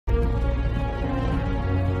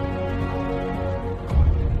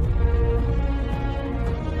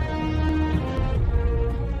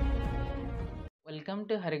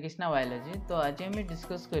To Hare Krishna biology. तो आज आम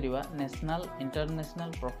डिस्कस करवा national international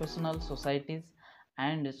professional societies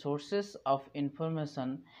and sources of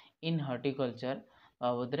information in horticulture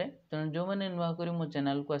बाबद रे। तेणु जो मैंने नुआ कर मो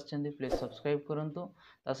चैनल को आछंती प्लीज सब्सक्राइब करंतु,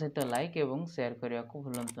 ता सहित लाइक एवं शेयर करने को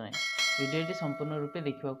भूलंतु नहीं। वीडियो संपूर्ण रूपे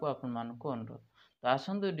देखा आपण मानक अनुरोध। तो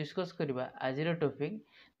आसंतु डिस्कस करवा आज topic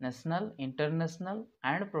national international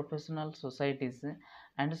and professional societies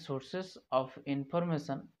and sources of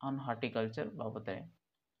information on horticulture बाबद रे।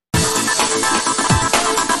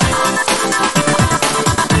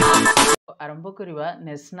 आरंभ करवा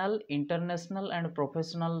national international and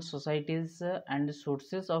professional societies and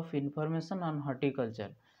sources of information on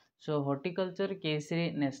horticulture. So horticulture case रे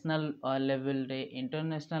नेशनल लेवल रे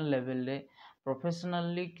इंटरनेशनल लेवल रे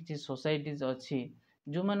professionally किसी societies अच्छी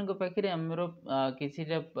जो मान पाखे आमर किसी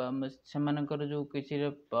जो किसी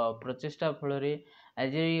प्रचेषा फल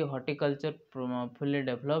आज ये हॉर्टिकल्चर फुल्ली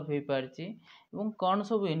डेभलप हो पार्ची कौन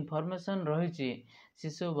सब इनफॉरमेशन रही से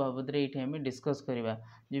सब बाबद ये आम डिस्कस करवा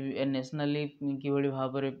नेशनली किभली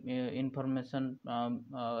भाव इनफॉरमेशन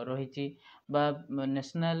रही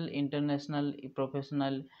नेशनल इंटरनेशनल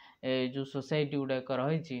प्रोफेशनल जो सोसाइटी गुड़ाक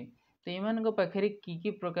रही तो ये पाखे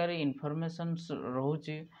कि प्रकार इनफॉरमेशन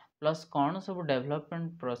रोचे प्लस कौन सब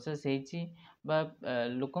डेवलपमेंट प्रोसेस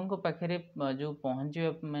लोकों पाखे जो पहुँचे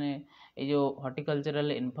माने जो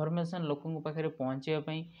हॉर्टिकल्चरल इनफॉरमेशन लोकों पाखे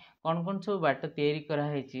पहुँचापी कौन कौन सब बाट तैयारी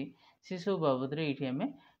कराई से सब बाबद ये आम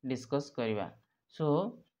डिस्कस करवा। So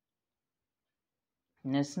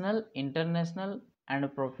national international and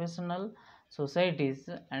professional societies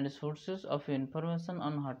and sources of information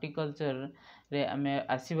on horticulture रे आमे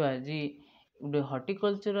आसीबा जी गोटे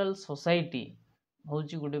हॉर्टिकल्चरल सोसाइटी हूँ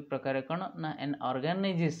गोटे प्रकार कौन ना एन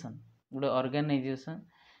ऑर्गेनाइजेशन गोटे organisation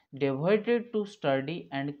devoted to study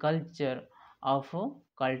and culture of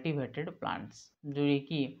cultivated plants जो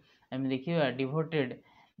कि आम देखिए डिवोटेड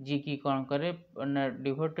जी की कौन करे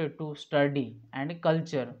devoted to study and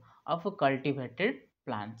culture of cultivated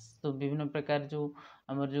plants. तो विभिन्न प्रकार जो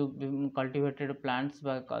आमर जो कल्टिवेटेड प्लांट्स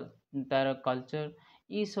तार कल्चर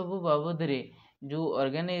ये सब बाबद रे जो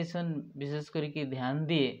ऑर्गेनाइजेशन विशेष करके ध्यान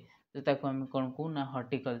दिए तो ताको हम कौन कहू ना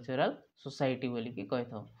हॉर्टिकल्चरल सोसाइटी बोली कि कही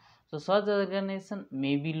था। So such organization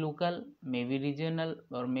may be local, may be regional,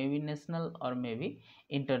 or may be national, or may be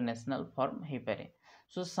international form हो पारे।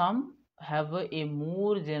 So some have a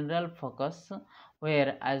more general focus,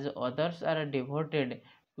 whereas others are devoted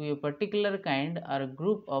to a particular kind or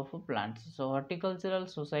group of plants. So horticultural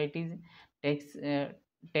societies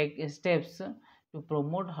take steps to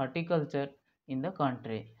promote horticulture in the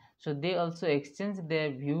country. So they also exchange their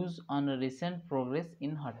views on recent progress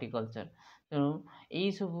in horticulture. तेणु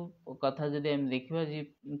यही सब कथा जदि आम देखा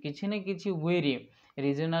किसी न किसी वे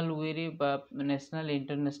रीजनल वे नेशनल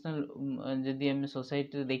इंटरनेशनल जदि आम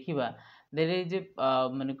सोसाइटी देखा देर इज ए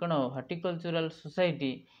माने कौन हॉर्टिकल्चरल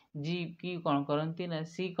सोसाइटी जी की कौन करती ना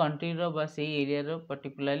सी कंट्री से एरिया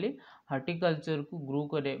पर्टिकुलरली हॉर्टिकल्चर को ग्रो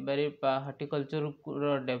करे हॉर्टिकल्चर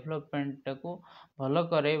डेवलपमेंट को भल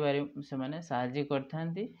करे से साहाय्य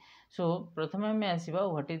करथांती। सो प्रथम आम आसवा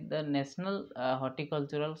what is the national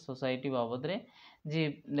horticultural society बाबद रे जी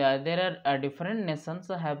there are different Nations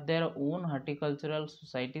have their own horticultural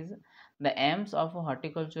societies. The AIIMS of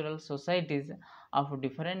horticultural societies of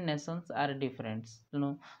different Nations are different.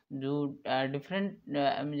 तेणु जो डिफरेंट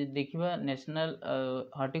देखा नेशनल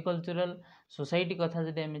हॉर्टिकल्चरल सोसाइटी कथा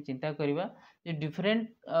जब आम चिंता करवा different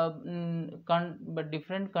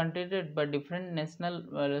different country different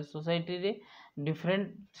national society रे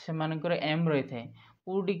डिफरेंट से मानकर एम रही है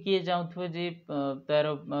कौटी किए चाहूँ जे तार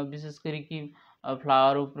विशेष करी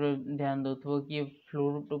फ्लावर उपर ध्यान दौथो किए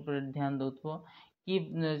फ्रूट उपर ध्यान दौथो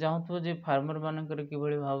किए चाहूँ जे फार्मर मानकर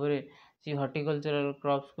किभली भाव सी हॉर्टिकल्चरल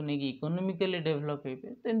क्रॉप्स को लेकिन इकोनॉमिकली डेवलप हो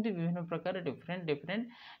तो एमती विभिन्न प्रकार डिफरेंट डिफरेंट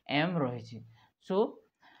एम रही। सो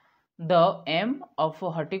the aim of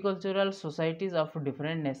horticultural societies of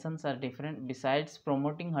different nations are different. Besides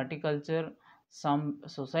promoting horticulture, some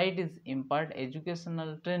societies impart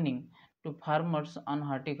educational training to farmers on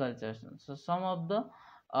horticulture. So some of the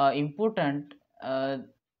important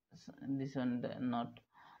this one not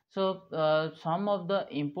so some of the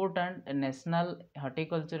important national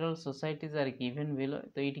horticultural societies are given below.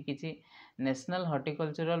 तो ये किसी national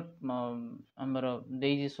horticultural आमर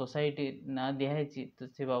दे society ना दिखाई तो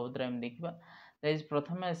से बाबद आम देखा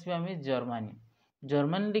प्रथम आसवा आम जर्मनी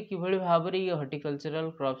जर्मनी किभली भाव में ये हॉर्टिकल्चरल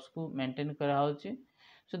क्रॉप्स को maintain कराऊँच।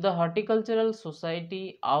 So the horticultural society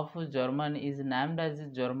of German is named as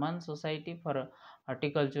German society for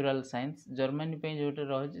horticultural science. Germany पे जोटा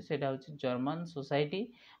रही से German society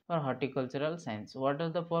for horticultural science. What are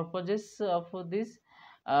the purposes of this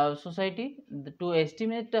society to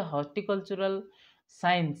estimate the horticultural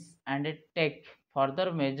science and take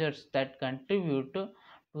further measures that contribute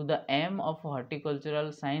to the aim of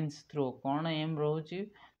horticultural science through कौन aim रहुची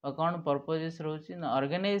और कौन purposes रहुची ना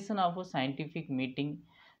organization of scientific meeting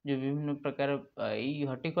जो विभिन्न प्रकार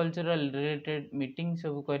horticultural related meeting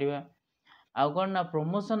सब करवा ଆଉ କ'ଣ ନା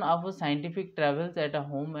promotion of scientific travels at a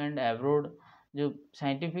home and abroad जो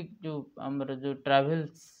scientific जो ଆମର जो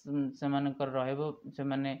travels ସେମାନଙ୍କର ରହିବ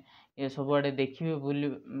ସେମାନେ ଏ ସବୁଆଡ଼େ ଦେଖିବେ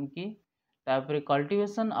ବୁଲିକି ତାପରେ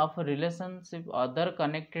cultivation of relationship other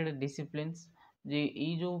connected ଡିସିପ୍ଲିନ୍ସ ଯେ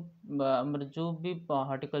ଏଇ ଯେଉଁ ଆମର ଯେଉଁ ବି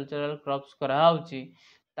ହର୍ଟିକଲଚରାଲ କ୍ରପ୍ସ କରାହେଉଛି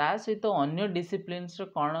ତା ସହିତ ଅନ୍ୟ ଡିସିପ୍ଲିନ୍ସର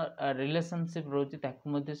କ'ଣ ରିଲେସନସିପ୍ ରହୁଛି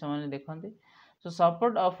ତାକୁ ମଧ୍ୟ ସେମାନେ ଦେଖନ୍ତି show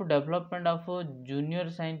support of development of junior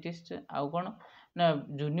scientist ଆଉ କ'ଣ ନା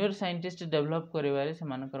ଜୁନିୟର ସାଇଣ୍ଟିଷ୍ଟ ଡେଭଲପ୍ କରିବାରେ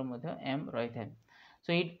ସେମାନଙ୍କର ମଧ୍ୟ ଏମ୍ ରହିଥାଏ show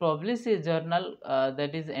eat publish A journal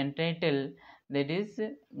that is ଏଣ୍ଟାଇଟେଲ୍ that is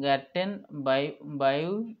Garten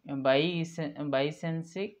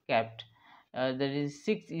bicentennial capped that is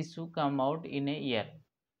 6 issue come out in a year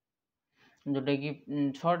जोटा कि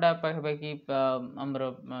 6टा पाखापाखि आमर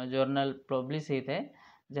जर्नल पब्लिश होता है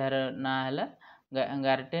जार ना है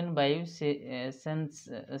गार्टेन बाइसेंस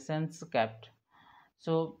कैप्ट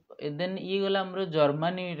सो देन ये गला आमर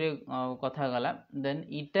जर्मनी रे कथा गला देन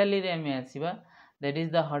इटाली रे आमे आसीबा that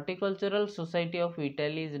is the Horticultural Society of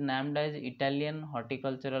Italy is named as Italian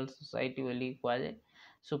Horticultural Society बोली कहा जाए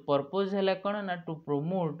so purpose है कौन ना to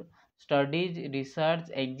promote studies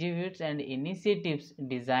research exhibits and initiatives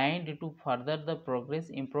designed to further the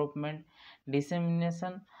progress improvement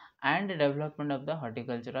dissemination and development of the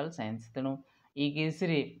horticultural science तेणु ये case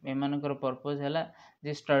रे एमानकर purpose है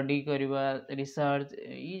जे स्टडी करवा रिसर्च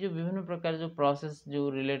ये जो विभिन्न प्रकार जो प्रोसेस जो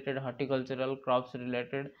रिलेटेड हॉर्टिकल्चरल क्रॉप्स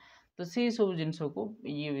रिलेटेड तो से सब जिन को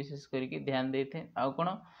ये विशेष करके ध्यान देते हैं आउ कौन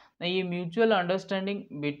ना ये mutual understanding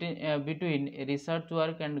between research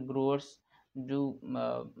work and growers जो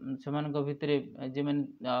से भितर जो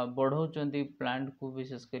बढ़ाऊँ प्लांट को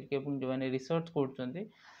विशेष करके जो मैंने रिसर्च कर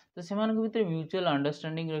तो से भितर म्यूचुअल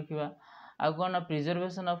अंडरस्टैंडिंग रखा आउ कौन ना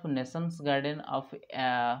preservation of Nations garden of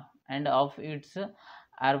end of its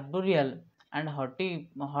arboreal and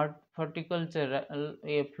horticultural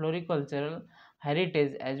फ्लोरिकल्चरल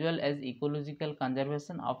heritage as well as ecological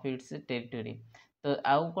conservation of its territory तो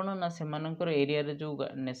आउ कौन ना से एरिया रे जो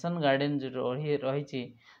नेशन गार्डन जो रही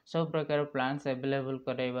सब प्रकार प्लांट्स अवेलेबल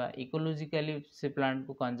कराइबा इकोलॉजिकली से प्लांट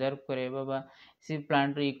को कंजर्व कराइबा बा से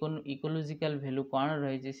प्लांट रो इकोलॉजिकल वैल्यू कौन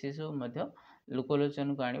रही से सब मध्य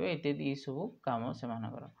लोकलोचन को आनिबा इत्यादि ये सब काम से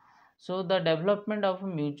so the development of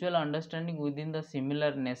mutual understanding with in the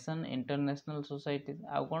similar nation international society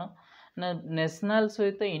आउ कौन ना नेशनल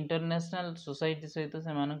सहित इंटरनेशनल सोसाइटी सहित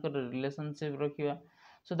से रिलेशनशिप रखा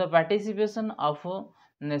so the participation of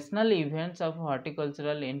national events of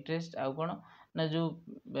horticultural interest आउ कौन ना जो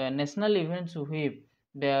नेशनल इवेंट्स हुए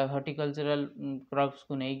हॉर्टिकल्चरल क्रॉप्स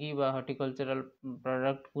को लेकिन हॉर्टिकल्चरल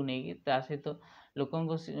प्रोडक्ट को लेकिन सहित लोकों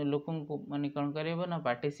को माने कौन करेबो ना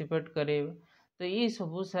पार्टिसिपेट करेबो तो ये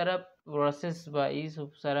सब सारा प्रोसेस बा ये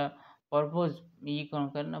सब सारा पर्पज ये कौन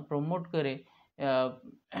करे ना प्रमोट करे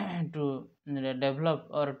to develop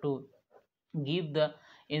or to give the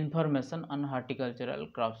information on horticultural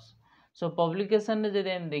crops so publication रे जदि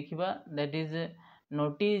हम देखिबा that is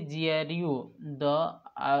notiziario the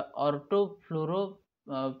ortoflora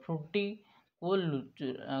fruticultura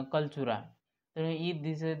तो ये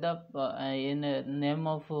this is the name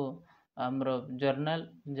of हमरो journal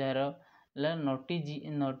jar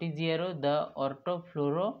notiziario the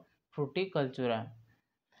ortoflora fruticultura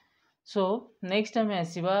so next time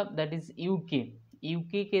आसीबा that is UK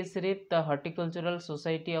case रे the Horticultural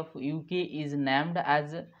Society of UK is named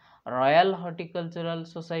as Royal Horticultural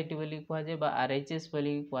Society बोली कहा जाए बा RHS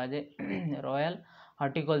बोली कहा जाए Royal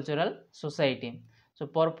Horticultural Society so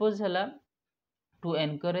purpose है to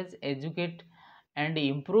encourage educate and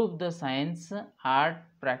improve the science art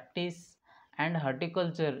practice and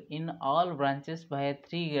horticulture in all branches by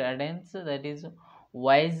 3 gardens that is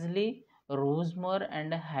wisely रोजमोर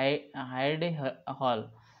and hide hall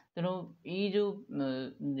तेणु ये जो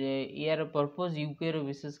यार पर्पज यूके रो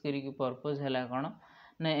विशेष करी पर्पज है कौन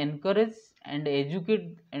ना encourage and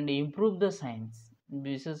educate and improve the science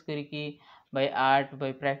विशेष करी bye art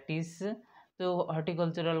bye practice तो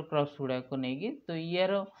हॉर्टिकल्चरल क्रॉप्स गुड़ा को लेकिन तो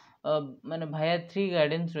यार माने भाया 3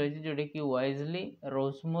 गार्डन्स रही जोटा कि wisely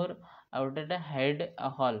रोजमोर out hide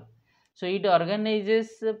hall So it organizes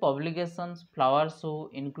publications, flower show,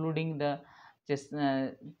 including the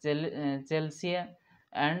Chelsea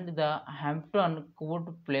and the Hampton Court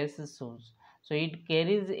Place shows. So it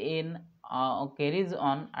carries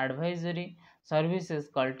on advisory services,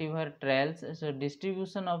 cultivar trials, so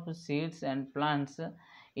distribution of seeds and plants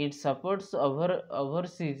It supports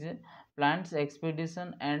overseas plants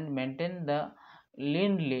expedition and maintain the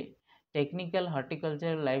Lindley Technical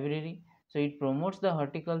Horticulture Library. So it promotes the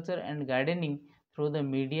horticulture and gardening through the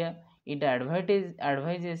media. It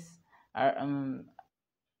advises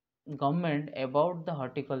government about the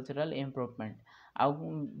horticultural improvement. ଆଉ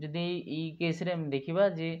ଯଦି ଏଇ କେସ୍ରେ ଆମେ ଦେଖିବା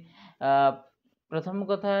ଯେ ପ୍ରଥମ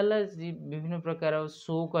କଥା ହେଲା ଯେ ବିଭିନ୍ନ ପ୍ରକାର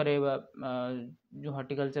ଶୋ କରେଇବା ଯେଉଁ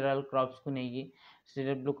ହର୍ଟିକଲଚରାଲ କ୍ରପ୍ସକୁ ନେଇକି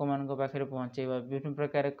ସେଟା ଲୋକମାନଙ୍କ ପାଖରେ ପହଞ୍ଚାଇବା, ବିଭିନ୍ନ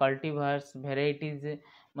ପ୍ରକାର କଲ୍ଟିଭାର୍ସ ଭେରାଇଟିଜ୍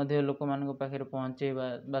ମଧ୍ୟ ଲୋକମାନଙ୍କ ପାଖରେ ପହଞ୍ଚାଇବା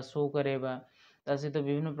ବା ଶୋ କରେଇବା। ତା ସହିତ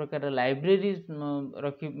ବିଭିନ୍ନ ପ୍ରକାର ଲାଇବ୍ରେରୀ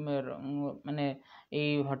ମାନେ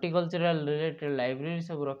ଏଇ ହର୍ଟିକଲଚରାଲ ରିଲେଟେଡ୍ ଲାଇବ୍ରେରୀ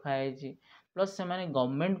ସବୁ ରଖାଯାଇଛି। ପ୍ଲସ୍ ସେମାନେ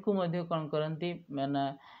ଗଭର୍ଣ୍ଣମେଣ୍ଟକୁ ମଧ୍ୟ କ'ଣ କରନ୍ତି ମାନେ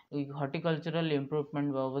ହର୍ଟିକଲଚରାଲ ଇମ୍ପ୍ରୁଭମେଣ୍ଟ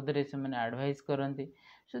ବାବଦରେ ସେମାନେ ଆଡ଼ଭାଇସ୍ କରନ୍ତି।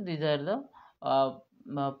 Show these are the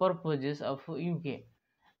purposes of UK.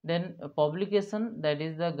 Then publication, that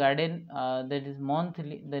is the garden, that is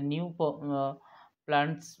monthly, the new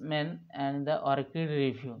plantsman and the orchid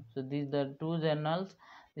review. So these are two journals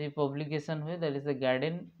the publication हुए, that is the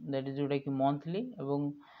garden, that is जोटा कि monthly,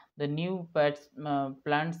 এবং the new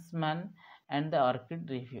plantsman and the orchid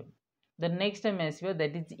review. The next time आसिबा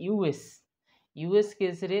that is US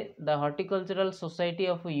case रे the Horticultural Society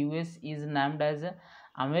of US is named as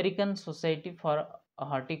American Society for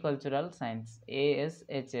Horticultural Science,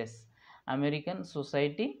 ASHS, American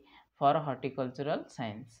Society for Horticultural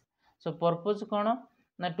Science. So purpose कौन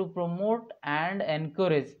ना to promote and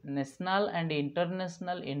encourage national and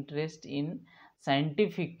international interest in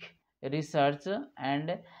scientific research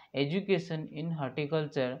and education in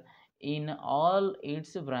horticulture in all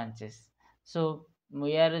its branches. So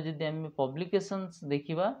यार जदि आम publications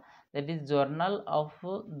देखिबा, that is Journal of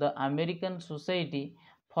the American Society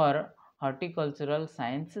for Horticultural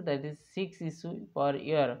Science, that is 6 issue per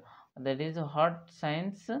year, that is Hot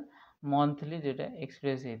Science Monthly जोटा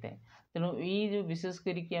express होता है। तेणु ये जो विशेष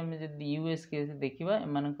करिक आम जब यूएस के देखा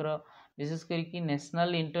एमनकर विशेष करिक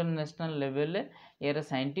नेशनल इंटरनेशनल लेवल यार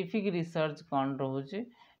साइंटिफिक रिसर्च कौन रोचे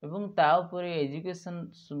एवं तापर एजुकेशन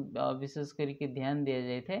विशेष करिक ध्यान दि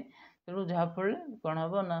जाए। तेणु जहाँफल कौन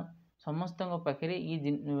हम ना समस्त पाखे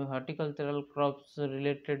ये हॉर्टिकल्चरल क्रॉप्स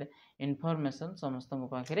रिलेटेड इनफॉरमेशन समस्त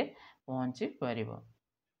पाखे पहुँची पार।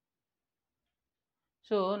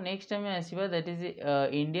 सो नेक्स्ट आम आसवा that is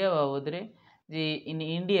India बाबद J in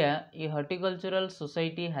India A horticultural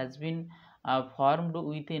society has been formed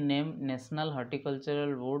with a name National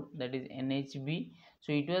Horticultural Board, that is NHB.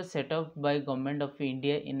 So it was set up by Government of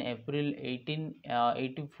India in April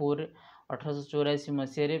 1884 1884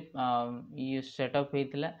 मसीह ये setup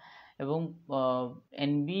होता एवं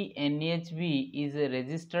NHB is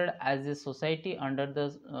registered as a society under the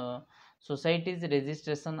Societies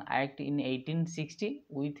Registration Act in 1860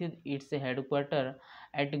 with its headquarter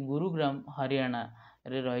at Gurugram, Haryana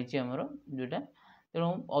रे रही आमर जोटा। तेणु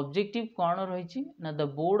objective कौन रही ना the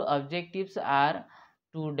board objectives are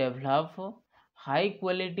to develop high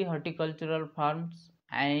quality horticultural farms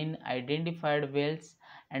in identified belts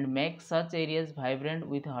and make such areas vibrant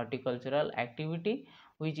with horticultural activity,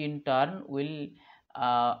 which in turn will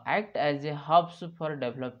act as a hubs for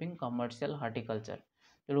developing commercial horticulture.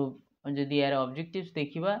 तेणु जदि यार objectives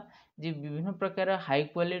देखिबा जे विभिन्न प्रकार high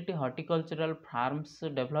quality horticultural farms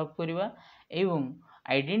develop करवा एवं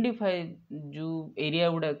identify जो area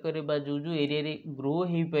गुड़ाक जो जो एरिया रे ग्रो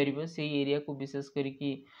हो पार से एरिया को विशेष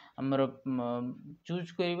करिकी आमर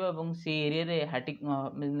चूज करवा से एरिया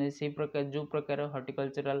रे से प्रकार जो प्रकार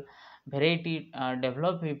हॉर्टिकल्चरल भेराइटी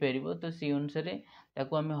डेवलप हो पार तो से अनुसार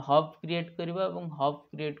ताको आम हब क्रिएट करवा हब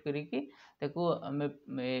क्रिएट करिकी ताको आम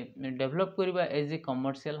डेवलप करवा as a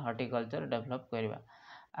commercial horticulture develop करवा।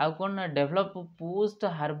 आउ कौन ना develop post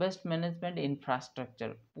harvest management infrastructure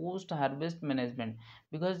post harvest management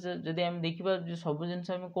because जदि आम देखा जो सब जिन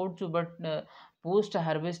करूँ बट पोस्ट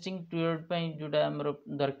हार्वेस्टिंग पीरियड जोटा आम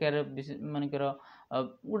दरकार मानकर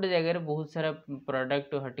गोटे जगार बहुत सारा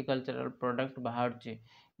प्रोडक्ट हॉर्टिकल्चरल प्रोडक्ट बाहर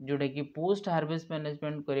जोटा कि पोस्ट हार्वेस्ट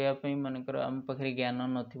मैनेजमेंट करने मानकर आम पाखे ज्ञान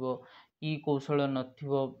नथिबो कि कौशल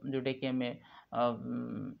नथिबो जोटा कि आम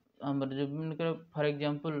आमर जो फॉर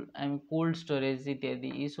एग्जांपल आम कोल्ड स्टोरेज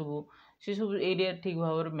इत्यादि ये सब से सब एरिया ठीक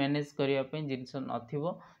भाव मैनेज करने जिनस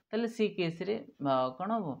नथिबो ताले सी केस रे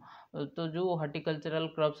कौन हम तो जो हॉर्टिकल्चरल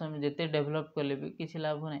क्रॉप्स हम जिते डेवलप कले भी किसी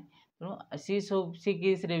लाभ ना। तेणु सी सब सी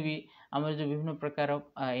केस रे भी आमर जो विभिन्न प्रकार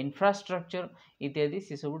इंफ्रास्ट्रक्चर इत्यादि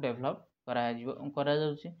से सब डेवलप करा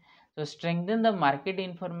जाउछि। तो strengthen the market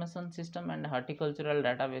information system and horticultural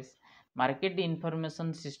database market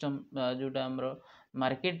information system जोटा आमर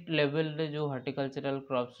मार्केट लेवल रे जो हॉर्टिकल्चरल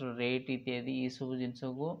क्रॉप्स रेट इत्यादि ये सब जिनस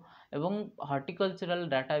को एवं हॉर्टिकल्चरल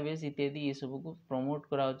डाटाबेस इत्यादि ये सब को प्रमोट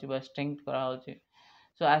करा स्ट्रेंथ करा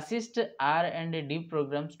So assist R&D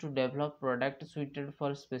programs to develop product suited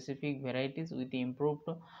for specific varieties with improved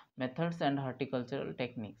methods and horticultural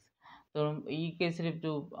techniques. तो ये केस रे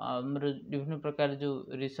जो हमर विभिन्न प्रकार जो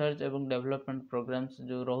रिसर्च एवं डेवलपमेंट प्रोग्राम्स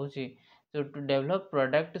जो रोचे, तो to develop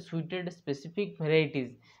product suited specific varieties,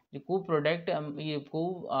 जो को प्रोडक्ट ये को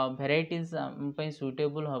वेराइटीज पे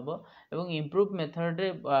सुइटेबल हबो एवं इम्प्रूव मेथड रे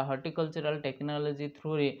हॉर्टिकल्चरल टेक्नोलॉजी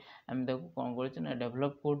थ्रू रे हम देखो कोन करछ ना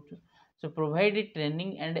डेवलप करछ. So provide training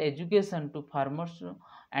and education to farmers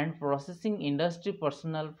and processing industry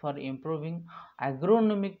personnel for improving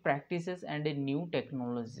agronomic practices and new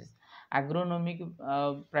technologies. Agronomic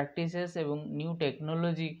practices एवं new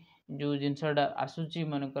technology जो जिनसटा आसूची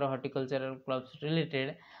मनकर हॉर्टिकल्चरल क्लब्स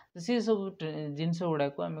रिलेटेड, तो सी सब जिनस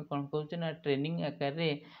गुड़ाक आम कौन कौचे ना ट्रेनिंग आकार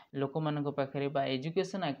लोक मान पाखे बा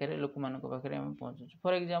एजुकेशन आकार लोक मान पाखे आम पहुँचुँ.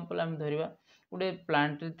 फॉर एग्जांपल आम धरिबा गोटे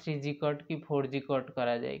प्लांट 3G कट कि 4G कट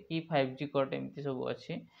करा जाए कि 5G कट एमती सब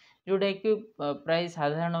अच्छे जोटा कि प्राय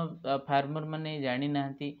साधारण फार्मर माने जानी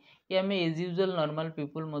नाहंती कि आम एज यूजुअल नॉर्मल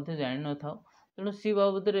पीपल जानी न था. तेणु सी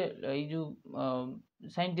बाबद जो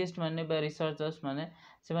साइंटिस्ट माने बा रिसर्चर्स माने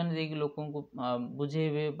से माने देखि लोकों को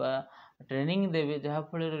बुझेबे बा ट्रेनिंग देबे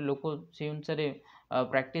जहाँफल लोक से अनुसार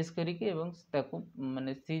प्रैक्टिस करिके एवं ताको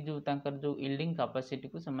माने सी जो तांकर जो यील्डिंग कैपेसिटी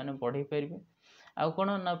को से माने बढ़ाई पारिबे. आ कोन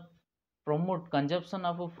ना promote consumption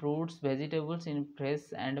of fruits vegetables in fresh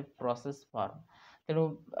and processed form. तेणु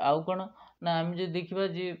आउ कौन ना आम जो देखा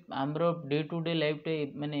जे आमर डे टू डे लाइफ टे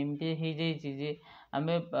माने एमती हो जाइए जे आम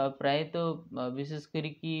प्राय तो विशेष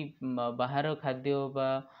करी बाहर खाद्य बा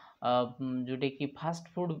जोटा कि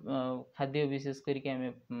फास्ट फूड खाद्य विशेष करके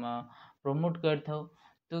आम प्रमोट कर था.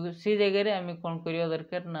 तो से जगह आम कौन करवा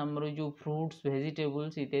दरकार ना आमर जो फ्रुट्स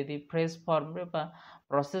वेजिटेबल्स इत्यादि फ्रेश फॉर्म रे बा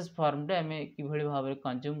प्रोसेस फॉर्म रे आम कि भाव में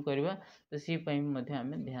कंज्यूम करवा. तो सी आम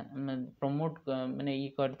ध्यान प्रमोट माने ये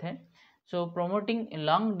करते. So promoting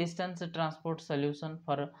long distance transport solution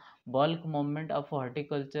for bulk movement of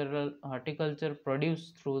horticulture produce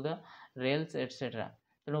through the rails etc.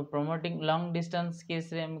 तेणु promoting long distance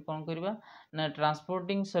केस रे हम कौन करवा ना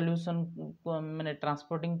ट्रांसपोर्टिंग सॉल्यूशन को माने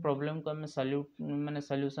ट्रांसपोर्टिंग प्रॉब्लम को हम माने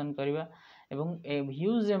सॉल्यूशन करवा एवं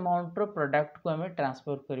ह्यूज अमाउंट रो प्रोडक्ट को हम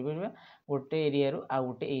ट्रांसपोर्ट करबा गोटे एरिया रो आ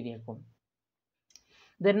गोटे एरिया को.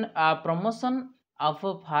 Then promotion of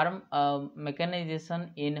farm mechanization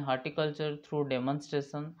in horticulture through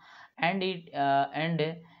demonstration and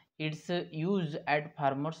its use at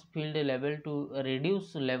farmers field level to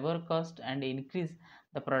reduce labor cost and increase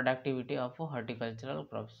the productivity of horticultural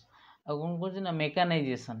crops. कौन कौन ना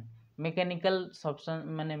mechanisation mechanical substance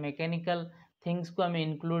माने mechanical things को आम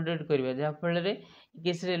included करवा जहाँफल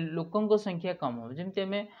case लोकों संख्या कम हो.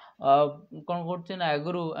 जमी आम कौन कर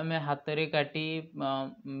आगु आम हाथ में काटी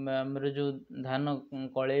आमर जो धान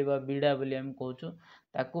कले बीड़ा बोली आम कहूँ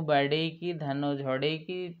ताकू बाड़े धान झड़े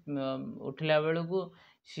उठला बेलू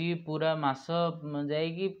सी पूरा मास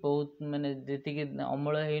जाइए बहुत माने जी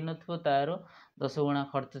अमल हो न तार 10 गुणा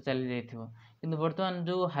खर्च चली जाइए. किंतु बर्तमान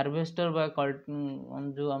जो हार्वेस्टर बा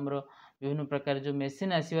जो आमर विभिन्न प्रकार जो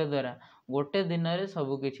मेसीन आसवा द्वारा गोटे दिन में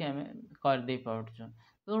सबकि आम करदे पार्छुँ.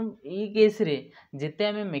 तो ये केस रे जिते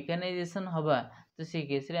आम मेकानाइजेशन हवा तो सी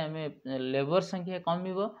केस रे आम लेबर संख्या कम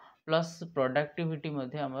प्लस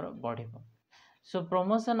प्रोडक्टिविटी आमर बढ़. So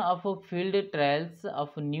promotion of field trials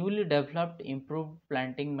of newly developed improved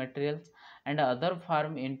planting materials and other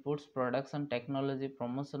farm inputs production technology,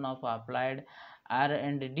 promotion of applied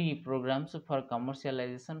R&D programs for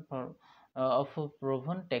commercialization for of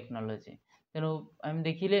proven technology. तेणु आम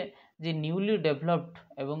देखिले जे newly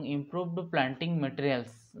developed एवं improved planting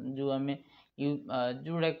materials जो आम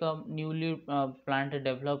जोड़ाक newly plant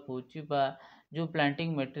develop हो जो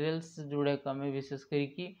planting materials जोड़ाक आम विशेष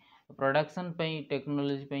करी प्रोडक्शन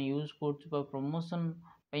टेक्नोलोजी पे यूज कर प्रमोशन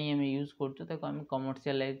आम यूज कर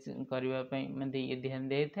कमर्शियलाइज करने ये ध्यान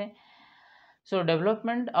दे था. सो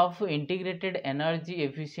development of integrated energy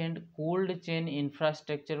efficient cold chain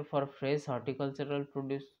infrastructure for fresh horticultural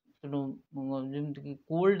produce. तेणु जमीक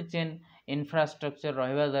कोल्ड चेन इंफ्रास्ट्रक्चर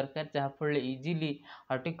रहा दरकार जहाँफल इजिली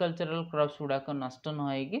हॉर्टिकल्चरल क्रॉप्स गुड़ाक नष्ट न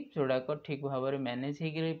जोड़ाक ठीक भाव में मैनेज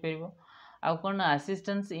हो. How can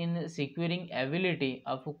assistance in securing ability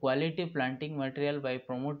of quality planting material by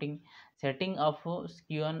promoting setting of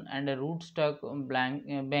scion and rootstock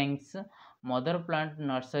banks, mother plant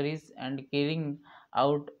nurseries, and carrying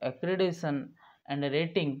out accreditation and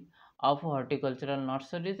rating of horticultural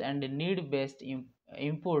nurseries and need-based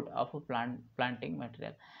import of planting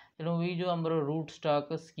material. तेणु ये जो आमर root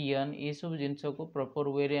stock स्कियन ये सब जिनस को proper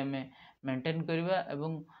way रे आम maintain करवा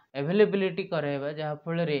एवं अवेलेबिलिटी कराइबा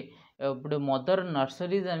जहाँफल गोटे मदर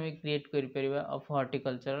नर्सरीज आम क्रिएट कर ऑफ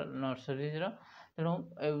हॉर्टिकल्चरल नर्सरीज तेणु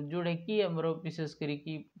जोटा कि आमर विशेष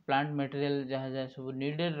करी प्लांट मटेरियल जहाँ जहाँ सब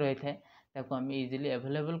नीडेड रही है ताको आम इजिली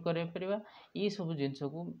अवेलेबल कर ये सब जिनस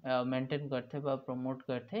को मेंटेन करते प्रमोट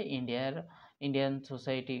करते इंडियन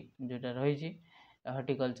सोसाइटी जोटा रही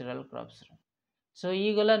हॉर्टिकल्चरल क्रॉप्स। सो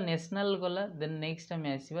ये गला नेशनल गला देन नेक्स्ट आम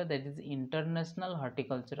आसवा that is international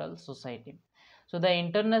horticultural society. So the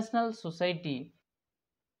international society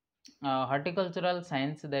horticultural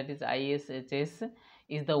science, that is ISHS,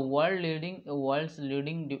 is the world's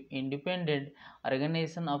leading independent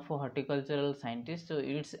organization of horticultural scientists. So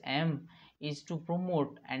its aim is to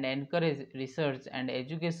promote and encourage research and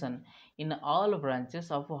education in all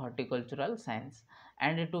branches of horticultural science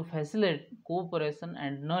and to facilitate cooperation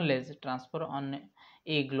and knowledge transfer on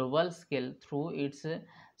a global scale through its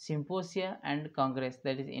symposia and congress,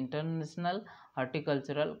 that is International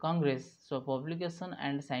Horticultural Congress, so publication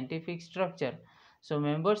and scientific structure. So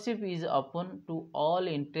membership is open to all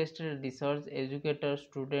interested research educators,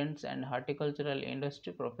 students and horticultural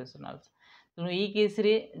industry professionals. तो ये case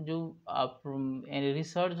रे जो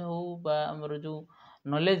research हो आमर जो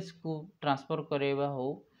knowledge को transfer करेबा हो,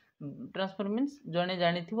 transfer means जड़े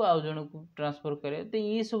जानी थी आउ जन को ट्रांसफर करे, तो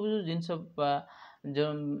ये सब जो जिनस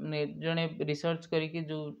जड़े रिसर्च करके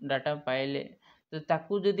जो डाटा पाइले तो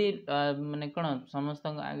ताकू जदि माने कौन समस्त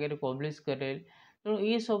आगे पब्लिश करे, तो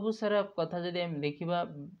ये सब सारा कथा जदि हम देखा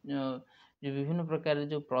जो विभिन्न प्रकार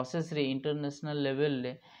जो प्रोसेस रे इंटरनेशनल लेवल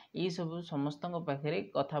रे ये सब समस्त पाखे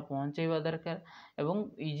कथा पहुँचेबा दरकार एवं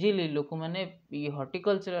इजिली लोक मैंने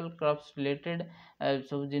हॉर्टिकल्चरल क्रॉप्स रिलेटेड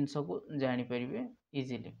सब जिनस को जानीपर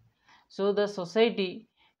easily. So the society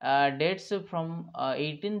dates from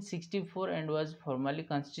 1864 and was formally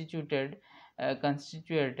constituted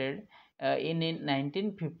in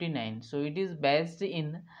 1959. So it is based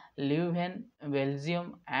in Leuven,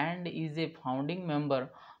 Belgium, and is a founding member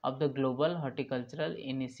of the Global Horticultural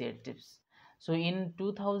Initiatives. So in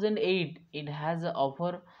 2008, it has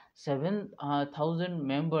over 7,000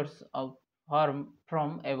 members of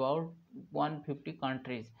from about 150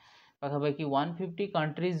 countries. पाखापाखि 150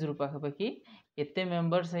 countries रु पाखापाखि केते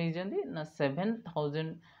members होइजंदी ना 7,000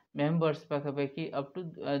 members पाखापाखि up to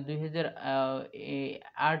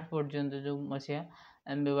 2008 पर्यंत जो मसिया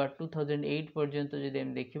एमबा 2008 पर्यंत जदि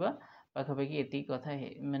हम देखिबा पाखापाखि एति कथा है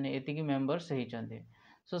माने एति की members होइचंदी।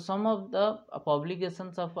 So some of the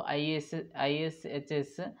publications of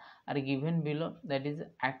ISHS are given below, that is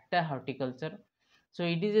Acta Horticulture. So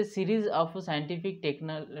it is a series of scientific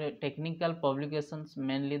technical publications,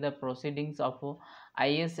 mainly the proceedings of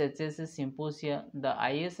ISHS symposia, the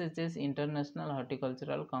ISHS International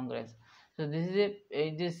Horticultural Congress. So this is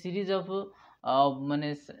a series of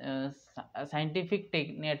scientific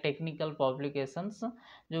technical publications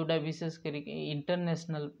जोटा विशेष करके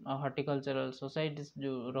international horticultural societies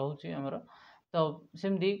जो रोचे हमर, तो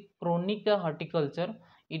सेमती क्रोनिका horticulture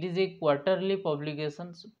it is a quarterly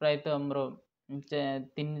publication प्रायतः हमर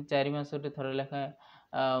 3-4 मास थर लेखा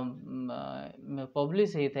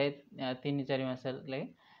पब्लिश होता है 3-4 मास लगे,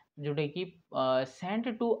 जोटा कि Saint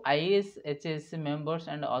to ISHS members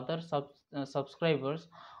and other subscribers.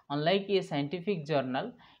 Unlike a scientific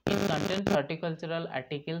journal, it contains horticultural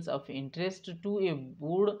articles of interest to a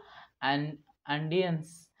broad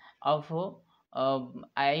audience of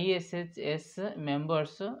ISHS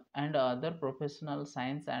members and other professional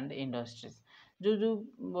science and industries. जो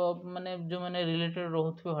माने related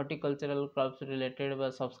रोथे horticultural crops related बा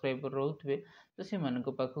subscriber रोथे, तो से मान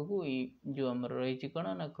पाखक जो आम रही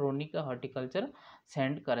कौन ना क्रोनिका हॉर्टिकल्चर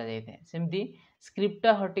सेंड करा जाए। सेमती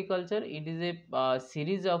स्क्रिप्टा horticulture it is a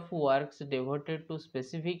series of works devoted to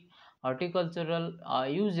specific horticultural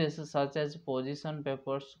uses such as position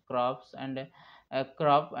papers, crop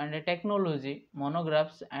and technology,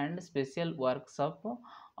 monographs and special workshop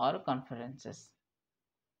और कॉन्फ्रेंसेस।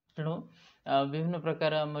 तेणु विभिन्न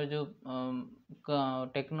प्रकार आम जो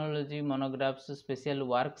टेक्नोलॉजी, मोनोग्राफ्स, स्पेशल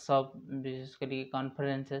वर्कशॉप, विशेषकर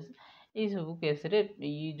कॉन्फ्रेंसेस, ये सब केस रे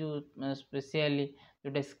ये जो स्पेशली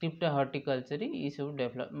जोटा स्क्रिप्ट हॉर्टिकल्चर ये सब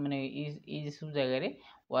डेवलप माने ये सब जगह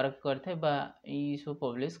वर्क करते बा ये सब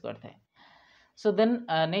पब्लिश करते। So then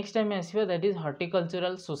next time आसवा that is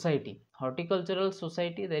horticultural society. Horticultural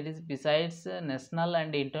society, that is besides national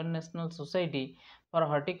and international society for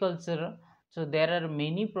horticulture. So there are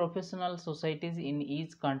many professional societies in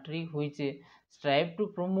each country which strive to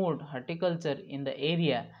promote horticulture in the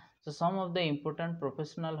area. So some of the important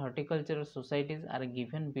professional horticultural societies are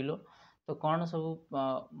given below. तो कौन सब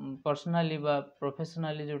personally बा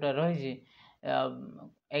professionally जोटा रही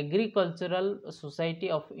agricultural society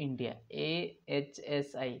of India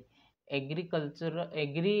AHSI, Agri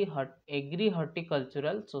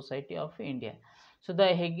Horticultural Society of India. So the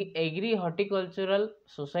Agri Horticultural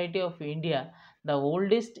Society of India, the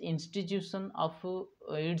oldest institution of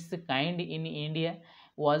its kind in India,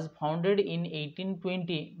 was founded in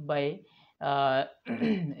 1820 by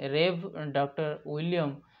Rev. Dr.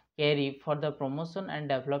 William Carey for the promotion and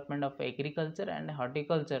development of agriculture and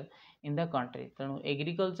horticulture in the country. ତେଣୁ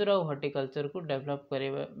agriculture और horticulture को develop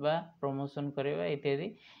करवा promotion करवा इत्यादि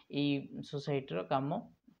ये society काम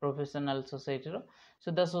professional society.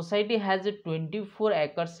 So the society has 24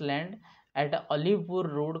 acres land at Alipur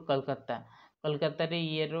Road, Kolkata. Kolkata रे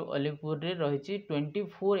ये अलीपुर रे रही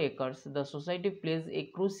 24 acres. The society plays a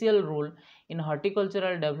crucial role in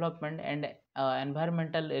horticultural development and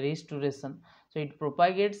environmental restoration. So it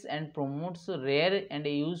propagates and promotes rare and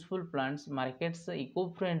useful plants, markets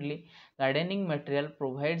eco-friendly gardening material,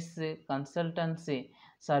 provides consultancy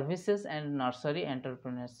services and nursery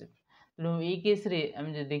entrepreneurship. तेणु ये case रे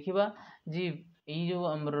आम जो देखा जी ये जो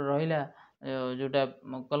आमर रहा जोटा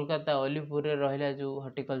कोलकाता अलीपुर रे रहा जो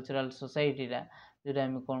हॉर्टिकल्चरल सोसाइटीटा जोटा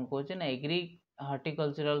आम कौन कहे ना agree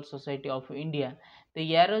horticultural society of India. तो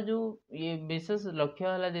यार जो ये विशेष लक्ष्य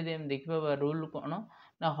है जब आम देखा रूल कौन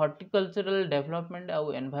ना हॉर्टिकल्चरल डेवलपमेंट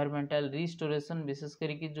आउ एनवायरमेंटल रिस्टोरेशन विशेष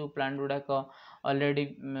करके जो प्लांट गुड़ाक ऑलरेडी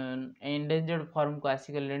एंडेंजर्ड फॉर्म को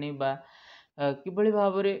आसीगले बा किभली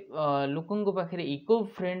भाव लोकों पाखे इको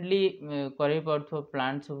फ्रेंडली कर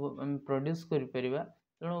प्लांट सब प्रोड्यूस कर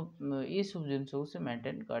तेणु ये सब जिन से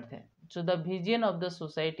मेंटेन करते हैं. So the vision of the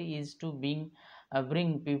society is to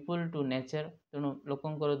bring people to nature. तेणु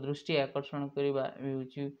लोकंर दृष्टि आकर्षण करवा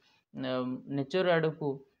नेचर आड़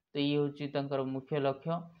को. तो ये हूँ मुख्य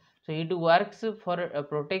लक्ष्य. So it works for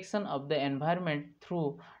protection of the environment through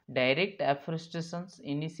direct afforestation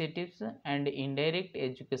initiatives and indirect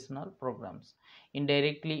educational programmes.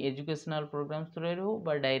 Indirectly educational programmes through हो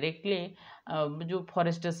बा डायरेक्टली जो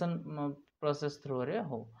फॉरेस्टेशन process through रे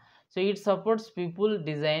हो. So it supports people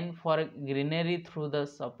design for greenery through the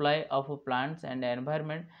supply of plants and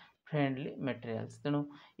environment friendly materials. तेणु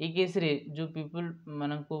ये case रे जो people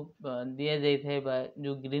मान को दिया जाए थे बा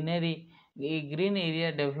जो greenery green area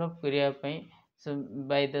develop करिया पई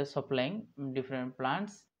by the supplying different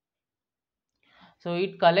plants. So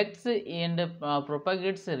it collects and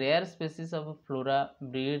propagates rare species of flora,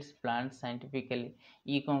 breeds plants scientifically.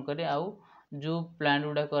 ये कौन करे आउ जो प्लांट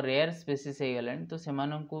गुड़ाक रेयर स्पेसीस हो गला तो से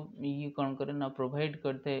ये कौन करे ना प्रोवाइड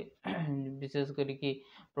करते विशेष करके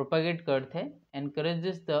प्रोपागेट करते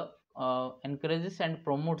encourages and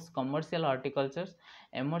promotes commercial horticulture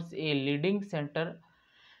amongst a leading center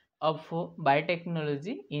of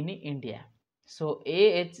biotechnology in India. So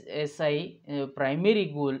AHSI primary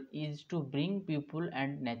goal is to bring people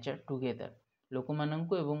and nature together. लोक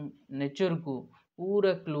मानक एवं नेचर को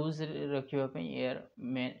पूरा क्लोज रखिबा यार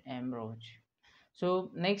main M rows. So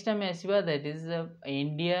next time आसवा that is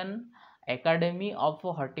Indian Academy of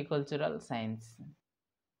Horticultural Science.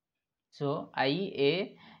 So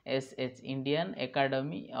IASH Indian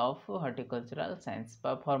Academy of Horticultural Science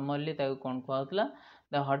formally ताको कौन कहला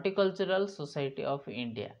the Horticultural Society of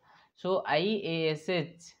India. So IASH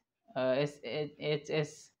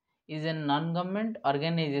is a non-government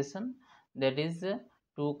organization that is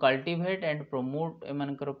to cultivate and promote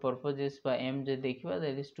एमानकर purposes by aim जे देखिबा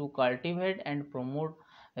that is to cultivate and promote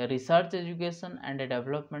research education and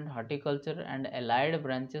development horticulture and allied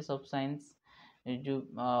branches of science. जो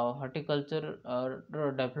horticulture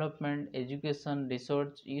development education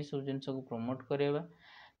research ये सब जिन को promote करेबा.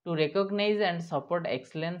 To recognize and support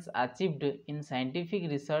excellence achieved in scientific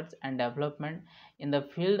research and development in the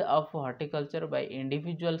field of horticulture by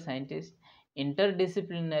individual scientists,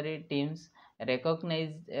 interdisciplinary teams,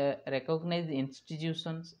 recognized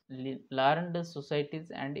institutions, learned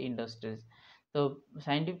societies and industries. तो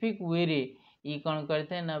scientific way रे ये कौन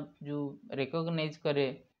करते हैं ना जो रिकॉग्नाइज करे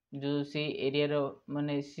जो सी एरिया रो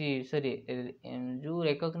माने सी सॉरी जो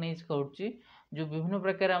रिकॉग्नाइज करूची जो विभिन्न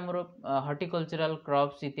प्रकार आमर हॉर्टिकल्चरल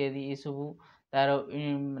क्रॉप्स इत्यादि ये सब तार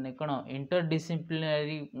माने कौन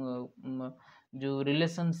इंटरडिसिप्लिनरी जो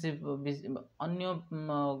रिलेशनशिप अन्य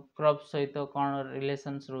क्रॉप सहित कौन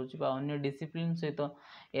रिलेशन्स रोचे अन्य डिसिप्लिन सहित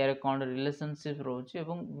यार कौन रिलेशनशिप रोचे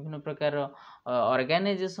एवं विभिन्न प्रकार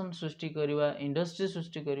ऑर्गेनाइजेशन सृष्टि करवा इंडस्ट्री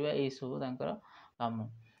सृष्टि करवा ये सब तांकर काम.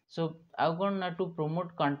 सो आउ कौन ना to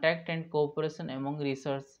promote contact and cooperation among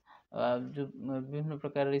research जो विभिन्न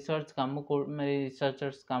प्रकार रिसर्च काम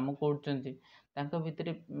रिसर्चर्स काम कर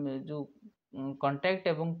भितर जो कॉन्टैक्ट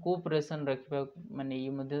एवं कोऑपरेशन रखा माने ये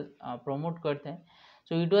मध्य प्रमोट करते हैं.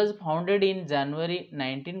 So it was founded in January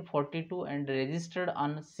 1942 and registered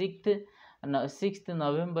on 6th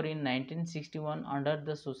November in 1961 under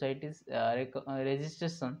the society's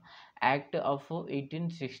registration Act of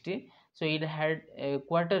 1860. So it had a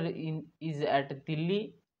quarter in is at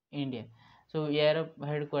Delhi, India. So यार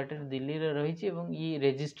headquarter Delhi रे रही छी एवं ये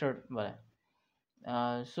registered वाला.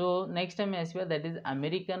 So next time आसवा that is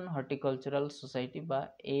American Horticultural Society by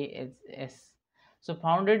AHS. So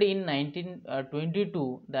founded in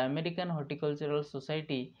 1922, the American Horticultural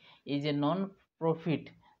Society is a non-profit,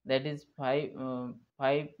 that is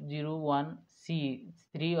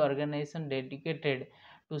 501c3 organization dedicated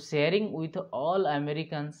to sharing with all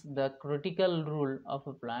Americans the critical role of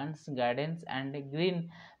plants, gardens and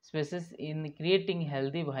green spaces in creating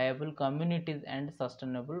healthy, viable communities and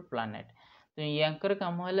sustainable planet. तो यांकर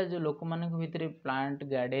काम है जो लोक मान भितर plant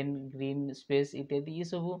garden green space इत्यादि ये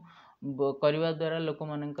सब करने द्वारा लोक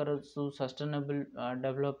मानकर सस्टेनेबल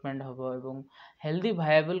डेवलपमेंट हम और हेल्दी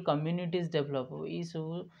वायबल कम्युनिटीज डेवलप हो ये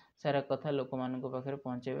सब सारा कथा लोक मान पाखे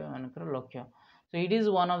पहुँचाइबा मानकर लक्ष्य. So it is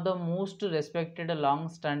one of the most respected long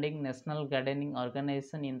standing national gardening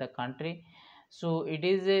organization in the country. So it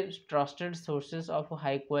is a trusted sources of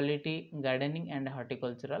high quality gardening and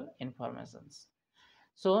horticultural informations.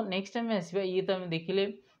 So next time आसवा ये तो आम देखिले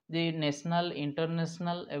जे national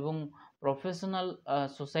international एवं professional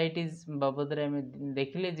societies बाबद आम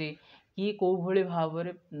देखिले जे कि कौ भली भाव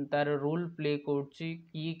में तार रोल प्ले करुच्ची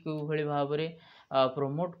कि कौ भली भाव में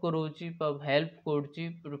promote करोची help करुच्ची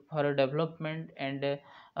for development and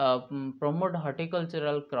promote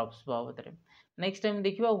horticultural crops बाबद में. नेक्स्ट टाइम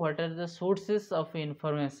देखिबा what are the sources of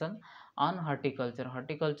information on horticulture.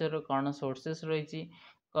 Horticulture कौन सोर्सेस रही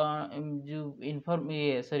जो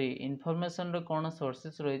इनफॉरमेशन कौन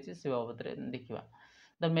सोर्सेस रही से बाबद देखा.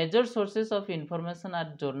 The major sources of information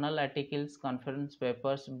are journal articles, conference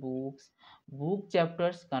papers, books, book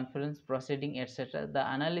chapters, conference proceeding, etc.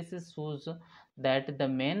 The analysis shows that the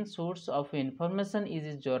main source of information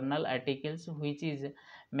is journal articles, which is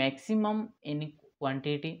maximum in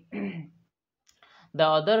quantity. The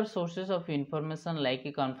other sources of information like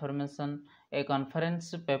a conference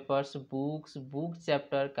papers, books, book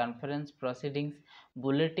chapter, conference proceedings,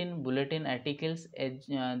 bulletin articles,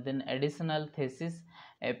 then additional thesis,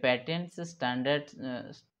 patents,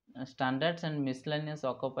 standards and miscellaneous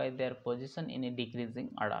occupy their position in a decreasing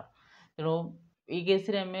order. तेणु ये case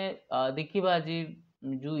रे आम देखा आज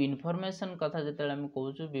जो information कथा जो आम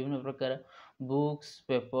कहूँ विभिन्न प्रकार बुक्स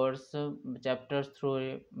पेपर्स चैप्टर्स थ्रू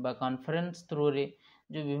रे बा कॉन्फ्रेंस थ्रू रे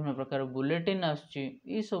जो विभिन्न प्रकार बुलेटिन आसुची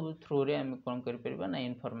ये सब थ्रू रे आम कौन कर ना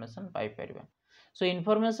information pi परिबा. So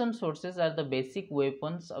information sources are the basic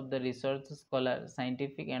weapons of the research scholar,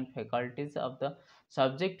 scientific and faculties of the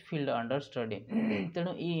subject field under study.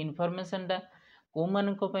 तेणु ये इनफॉरमेशन टा को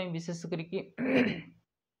मानक विशेष करके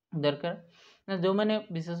दरकार ना जो मैंने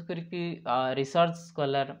विशेष करके रिसर्च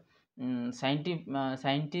स्कॉलर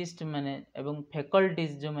साइंटिस्ट माने एवं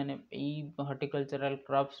फैकल्टीज जो मैंने हॉर्टिकल्चरल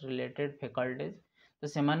क्रॉप्स रिलेटेड फैकल्टीज तो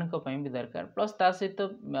से भी दरकार प्लस ता सहित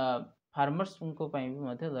फार्मर्स को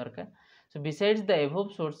भी दरकार. So besides the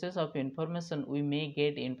above sources of information, we may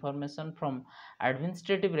get information from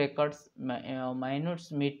administrative records,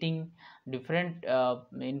 minutes meeting, different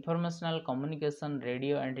informational communication,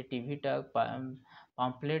 radio and TV talk,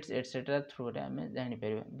 pamphlets etc. Through रे आम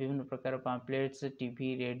जापर विभिन्न प्रकार pamphlets,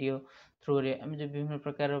 TV, रेडियो थ्रू रे आम जो विभिन्न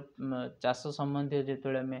प्रकार चाष संबंधी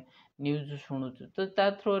जो आम न्यूज शुणुचु तो ता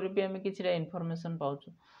थ्रू रे भी आम किसी information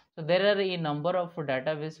पाउचु. So there are a number of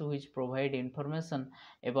database which provide information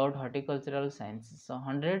about horticultural sciences. So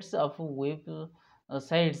hundreds of web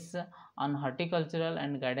sites on horticultural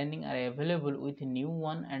and gardening are available with new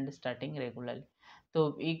one and starting regularly.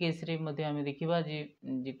 तो ये case रे मध्य आम देखा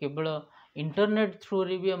जे केवल internet through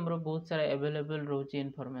रे भी हमरो बहुत सारा अवेलेबल रोचे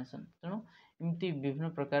इनफॉरमेशन. तेणु एमती विभिन्न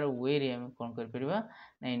प्रकार वे रे आम कौन कर परिबा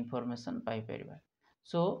ना information pi परिबा.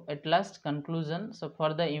 So at last conclusion, so for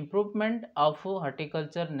the improvement of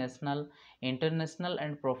horticulture, national, international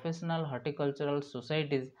and professional horticultural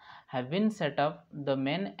societies have been set up. The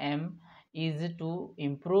main aim is to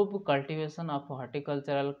improve cultivation of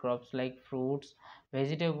horticultural crops like fruits,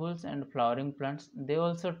 vegetables and flowering plants. They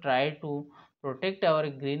also try to protect our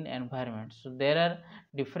green environment. So there are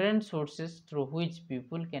different sources through which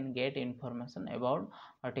people can get information about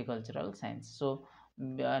horticultural science. So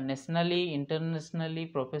nationally internationally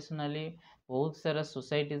professionally बहुत सारा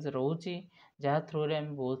societies रोची जहाँ through रे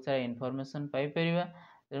हम बहुत सारा information पाई परिबा.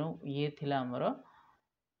 तेणु ये थिला हमर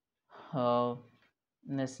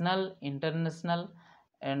national international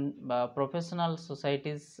and professional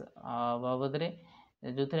societies बाबद रे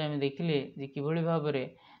जो थे हम देखिले जे किभली भाव रे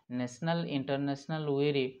नेशनल इंटरनेशनल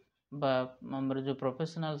वे रे बा हमर जो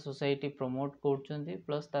प्रोफेशनल सोसाइटी प्रमोट करछंती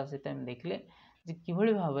प्लस ता सहित हम देखिले जे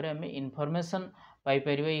किभली भाव रे हम information pi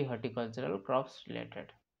परिबा E horticultural crops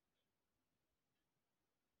related.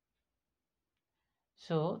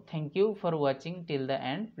 So thank you for watching till the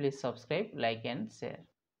end. Please subscribe, like and share.